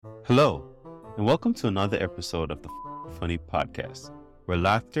Hello, and welcome to another episode of the Funny Podcast, where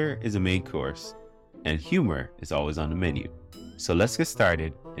laughter is a main course and humor is always on the menu. So let's get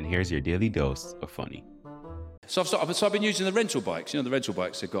started, and here's your daily dose of funny. So I've been using the rental bikes. You know, the rental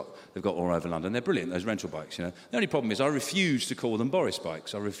bikes they've got all over London. They're brilliant, those rental bikes, you know. The only problem is I refuse to call them Boris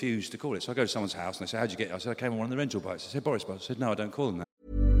bikes. I refuse to call it. So I go to someone's house and they say, how'd you get it? I said, I came on one of the rental bikes. I said, Boris bikes. I said, no, I don't call them that.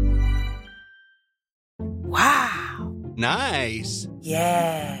 Wow. Nice.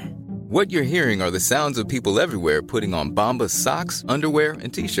 Yeah. What you're hearing are the sounds of people everywhere putting on Bombas socks, underwear,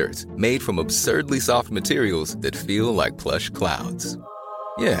 and T-shirts made from absurdly soft materials that feel like plush clouds.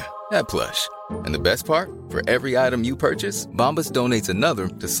 Yeah, that plush. And the best part? For every item you purchase, Bombas donates another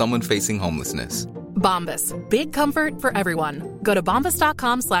to someone facing homelessness. Bombas. Big comfort for everyone. Go to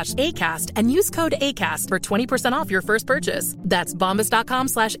bombas.com/ACAST and use code ACAST for 20% off your first purchase. That's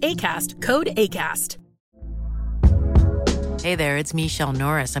bombas.com/ACAST. Code ACAST. Hey there, it's Michelle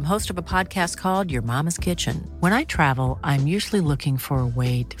Norris. I'm host of a podcast called Your Mama's Kitchen. When I travel, I'm usually looking for a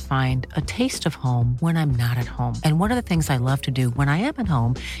way to find a taste of home when I'm not at home. And one of the things I love to do when I am at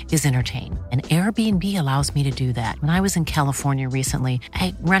home is entertain. And Airbnb allows me to do that. When I was in California recently,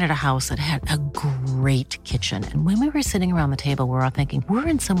 I rented a house that had a great kitchen. And when we were sitting around the table, we were all thinking, we're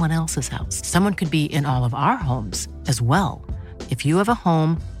in someone else's house. Someone could be in all of our homes as well. If you have a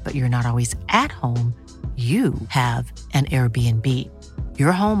home, but you're not always at home, you have an Airbnb.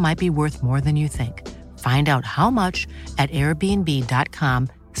 Your home might be worth more than you think. Find out how much at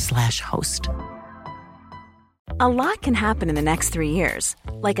airbnb.com/host. A lot can happen in the next 3 years.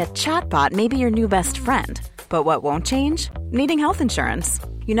 Like a chatbot may be your new best friend. But what won't change? Needing health insurance.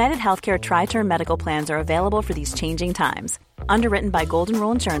 United Healthcare Tri-Term Medical Plans are available for these changing times. Underwritten by Golden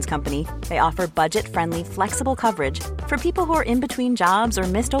Rule Insurance Company, they offer budget-friendly, flexible coverage for people who are in between jobs or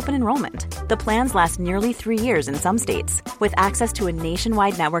missed open enrollment. The plans last nearly 3 years in some states, with access to a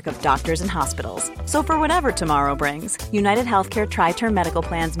nationwide network of doctors and hospitals. So for whatever tomorrow brings, United Healthcare Tri-Term Medical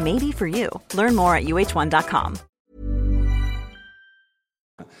Plans may be for you. Learn more at uh1.com.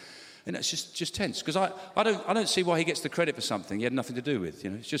 And that's just tense, because I don't see why he gets the credit for something he had nothing to do with,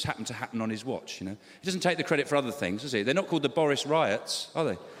 you know. It's just happened to happen on his watch, you know. He doesn't take the credit for other things, does he? They're not called the Boris riots, are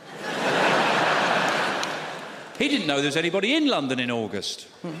they? He didn't know there was anybody in London in August.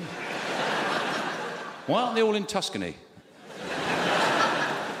 Why aren't they all in Tuscany?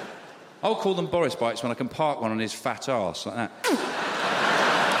 I'll call them Boris bikes when I can park one on his fat arse like that.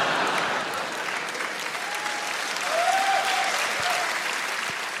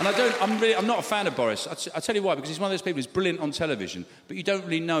 And I'm not a fan of Boris. I'll tell you why, because he's one of those people who's brilliant on television, but you don't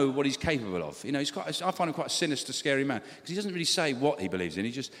really know what he's capable of. You know, I find him quite a sinister, scary man, because he doesn't really say what he believes in.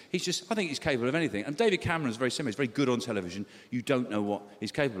 I think he's capable of anything. And David Cameron's very similar. He's very good on television. You don't know what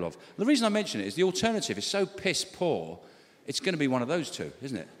he's capable of. And the reason I mention it is the alternative is so piss poor, it's going to be one of those two,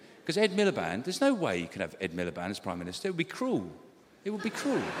 isn't it? Because Ed Miliband, there's no way you can have Ed Miliband as Prime Minister. It would be cruel. It would be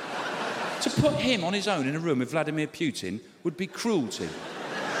cruel. To put him on his own in a room with Vladimir Putin would be cruelty.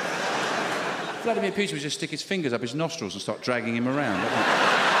 Vladimir Putin would just stick his fingers up his nostrils and start dragging him around.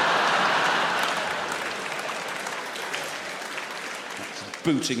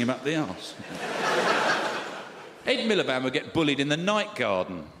 Booting him up the arse. Ed Miliband would get bullied in the night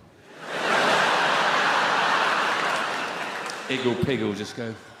garden. Iggle Piggle just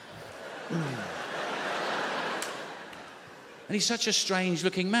go... And he's such a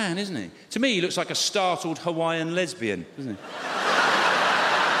strange-looking man, isn't he? To me, he looks like a startled Hawaiian lesbian, doesn't he?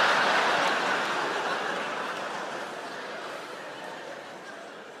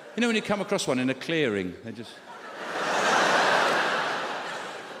 You know when you come across one in a clearing, they just...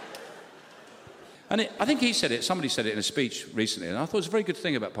 And I think he said it, somebody said it in a speech recently, and I thought it was a very good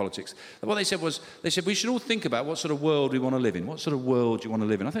thing about politics. What they said was, we should all think about what sort of world we want to live in. What sort of world do you want to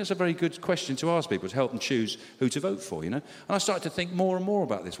live in? I think it's a very good question to ask people, to help them choose who to vote for, you know? And I started to think more and more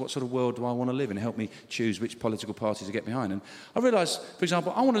about this. What sort of world do I want to live in? Help me choose which political party to get behind. And I realised, for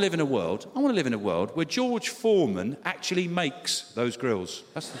example, I want to live in a world where George Foreman actually makes those grills.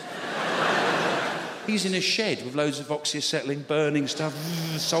 He's in a shed with loads of oxyacetylene, burning stuff,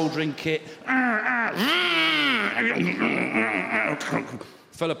 soldering kit.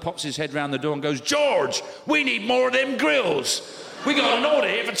 Fella pops his head round the door and goes, George, we need more of them grills. We got an order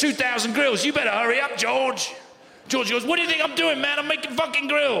here for 2,000 grills. You better hurry up, George. George goes, what do you think I'm doing, man? I'm making fucking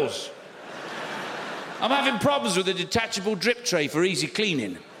grills. I'm having problems with a detachable drip tray for easy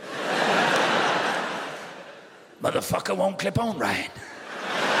cleaning. Motherfucker won't clip on right.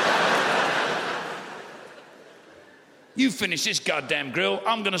 You finish this goddamn grill,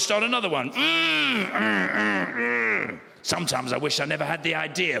 I'm going to start another one. Sometimes I wish I never had the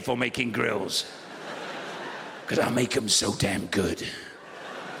idea for making grills. Because I make them so damn good.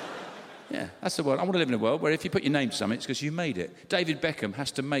 Yeah, that's the world. I want to live in a world where if you put your name to something, it's because you made it. David Beckham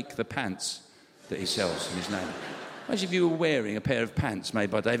has to make the pants that he sells in his name. Imagine if you were wearing a pair of pants made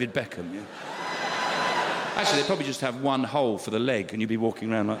by David Beckham. Yeah? Actually, they'd probably just have one hole for the leg and you'd be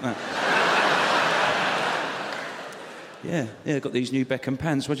walking around like that. Yeah, got these new Beckham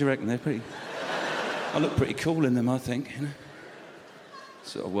pants. What do you reckon? They're pretty... I look pretty cool in them, I think. You know?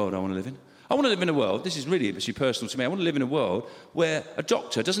 Sort of world I want to live in. I want to live in a world, this is really actually personal to me, I want to live in a world where a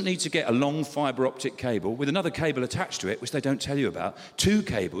doctor doesn't need to get a long fibre optic cable with another cable attached to it, which they don't tell you about, 2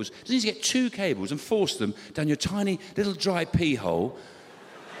 cables, doesn't need to get 2 cables and force them down your tiny little dry pee hole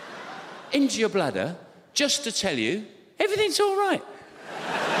into your bladder just to tell you everything's all right.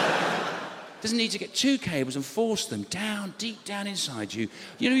 Doesn't need to get 2 cables and force them down, deep down inside you.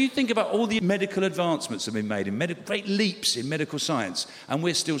 You know, you think about all the medical advancements that have been made, great leaps in medical science, and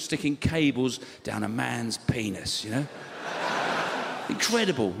we're still sticking cables down a man's penis, you know?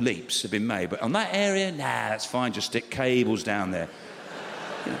 Incredible leaps have been made, but on that area, nah, that's fine, just stick cables down there.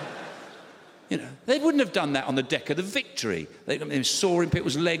 You know, they wouldn't have done that on the deck of the Victory. They were sawing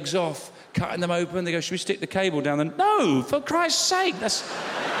people's legs off, cutting them open, they go, should we stick the cable down there? No, for Christ's sake, that's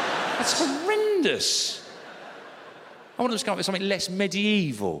horrendous. I want them to come up with something less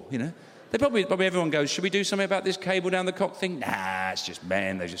medieval, you know. They probably everyone goes, should we do something about this cable down the cock thing? Nah, it's just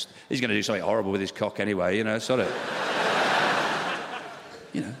men. He's going to do something horrible with his cock anyway, you know, sort of.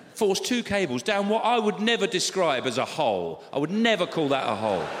 You know, force 2 cables down what I would never describe as a hole. I would never call that a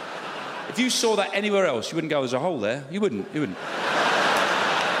hole. If you saw that anywhere else, you wouldn't go, there's a hole there. You wouldn't. If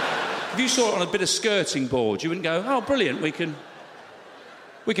you saw it on a bit of skirting board, you wouldn't go, oh, brilliant, we can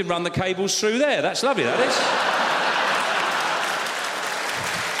run the cables through there. That's lovely, that is.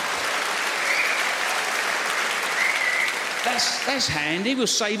 That's handy. We'll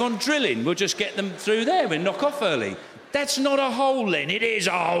save on drilling. We'll just get them through there. We'll knock off early. That's not a hole, then. It is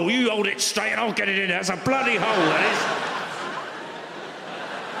a hole. You hold it straight and I'll get it in there. That's a bloody hole, that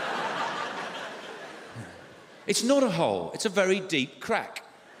is. It's not a hole. It's a very deep crack.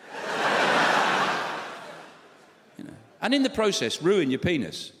 And in the process, ruin your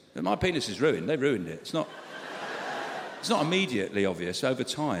penis. My penis is ruined. They ruined it. It's not immediately obvious. Over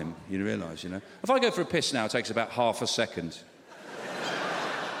time, you realise, you know. If I go for a piss now, it takes about half a second.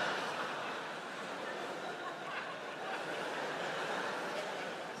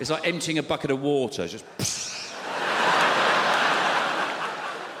 It's like emptying a bucket of water. Just...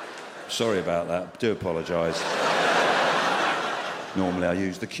 Sorry about that. I do apologise. Normally I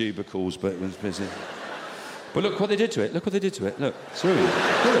use the cubicles, but it was busy. But look what they did to it. Look what they did to it. Look, it's ruined.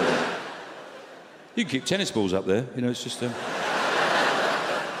 You can keep tennis balls up there. You know, it's just... It's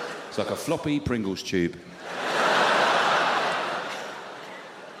like a floppy Pringles tube.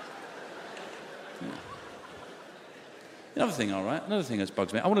 Another thing, all right, another thing that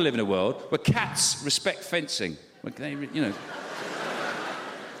bugs me. I want to live in a world where cats respect fencing. They, you know...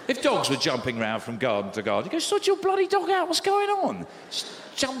 If dogs were jumping round from garden to garden, you go, sort your bloody dog out, what's going on? Just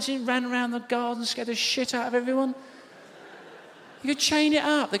jumped in, ran around the garden, scared the shit out of everyone. You could chain it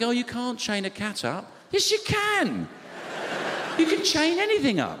up. They go, oh, you can't chain a cat up. Yes, you can. You can chain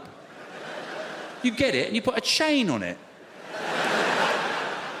anything up. You get it and you put a chain on it.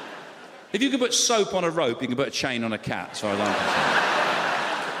 If you can put soap on a rope, you can put a chain on a cat, as far as I'm concerned.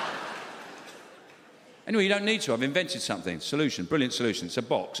 Anyway, you don't need to. I've invented something. Solution, brilliant solution. It's a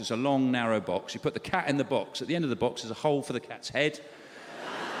box. It's a long, narrow box. You put the cat in the box. At the end of the box, there's a hole for the cat's head.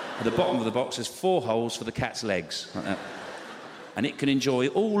 At the bottom of the box, there's 4 holes for the cat's legs, like that. And it can enjoy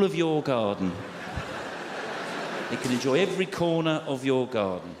all of your garden. It can enjoy every corner of your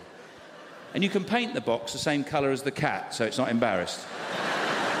garden. And you can paint the box the same colour as the cat, so it's not embarrassed.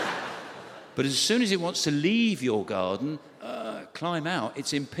 But as soon as it wants to leave your garden, climb out,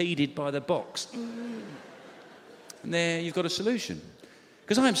 it's impeded by the box. And there you've got a solution.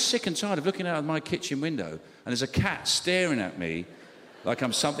 Because I am sick and tired of looking out of my kitchen window and there's a cat staring at me like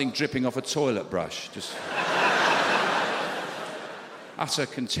I'm something dripping off a toilet brush. Just utter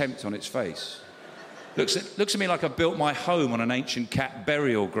contempt on its face. Looks at me like I built my home on an ancient cat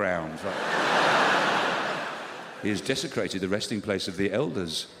burial ground. Like, he has desecrated the resting place of the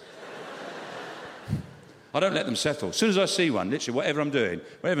elders. I don't let them settle. As soon as I see one, literally, whatever I'm doing,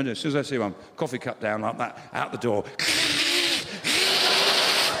 as soon as I see one, coffee cup down like that, out the door.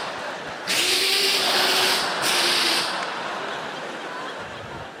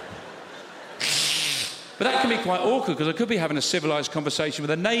 But that can be quite awkward, because I could be having a civilised conversation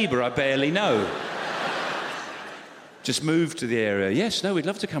with a neighbour I barely know. Just moved to the area. Yes, no, we'd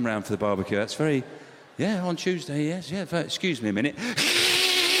love to come round for the barbecue. That's very... Yeah, on Tuesday, yes, yeah. Excuse me a minute.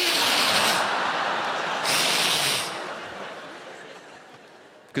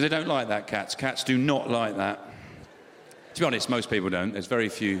 Because they don't like that, cats. Cats do not like that. To be honest, most people don't. There's very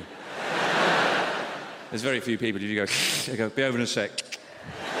few people, if you go, they go, be over in a sec.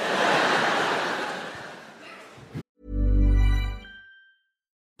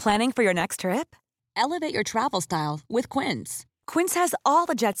 Planning for your next trip? Elevate your travel style with Quince. Quince has all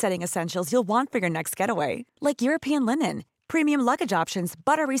the jet-setting essentials you'll want for your next getaway, like European linen, premium luggage options,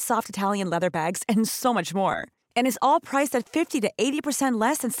 buttery soft Italian leather bags, and so much more. And is all priced at 50 to 80%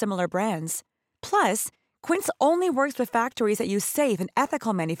 less than similar brands. Plus, Quince only works with factories that use safe and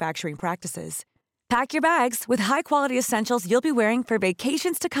ethical manufacturing practices. Pack your bags with high-quality essentials you'll be wearing for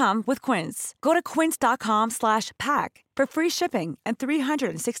vacations to come with Quince. Go to quince.com/pack for free shipping and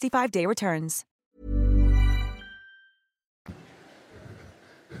 365-day returns.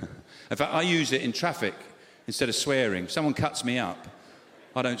 In fact, I use it in traffic instead of swearing. If someone cuts me up,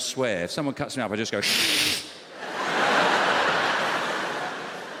 I don't swear. If someone cuts me up, I just go...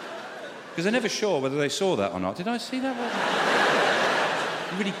 Because they're never sure whether they saw that or not. Did I see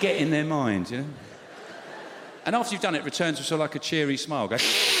that? You really get in their mind, you know? And after you've done it, return to sort of like a cheery smile. Go...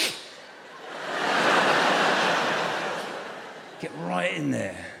 Get right in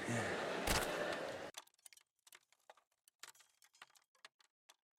there. Yeah.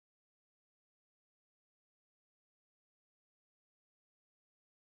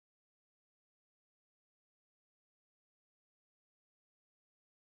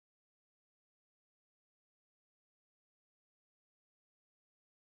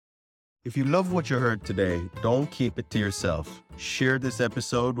 If you love what you heard today, don't keep it to yourself. Share this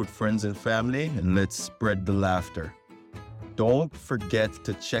episode with friends and family, and let's spread the laughter. Don't forget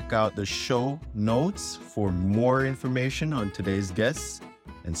to check out the show notes for more information on today's guests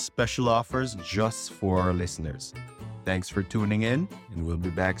and special offers just for our listeners. Thanks for tuning in, and we'll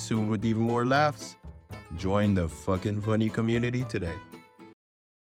be back soon with even more laughs. Join the fucking funny community today.